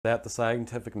That the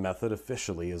scientific method,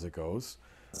 officially as it goes,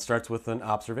 starts with an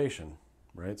observation,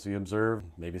 right? So you observe,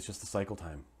 maybe it's just the cycle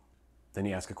time. Then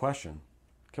you ask a question.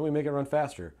 Can we make it run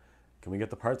faster? Can we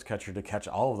get the parts catcher to catch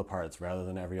all of the parts rather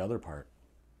than every other part?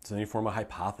 So then you form a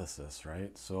hypothesis,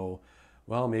 right? So,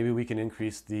 well, maybe we can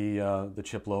increase the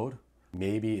chip load.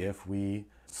 Maybe if we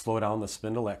slow down the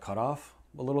spindle at cutoff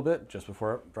a little bit just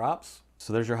before it drops.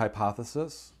 So there's your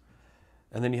hypothesis.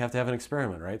 And then you have to have an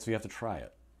experiment, right? So you have to try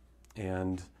it.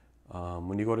 And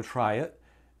when you go to try it,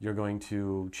 you're going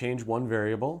to change one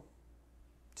variable,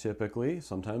 typically,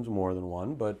 sometimes more than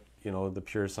one, but the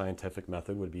pure scientific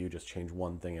method would be you just change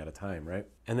one thing at a time, right?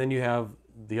 And then you have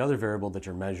the other variable that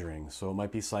you're measuring. So it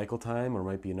might be cycle time, or it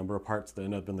might be a number of parts that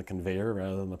end up in the conveyor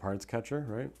rather than the parts catcher,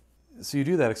 right? So you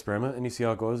do that experiment and you see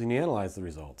how it goes and you analyze the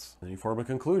results. Then you form a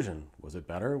conclusion. Was it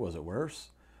better? Was it worse?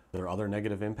 Are there other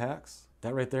negative impacts?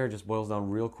 That right there just boils down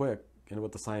real quick into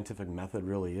what the scientific method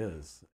really is.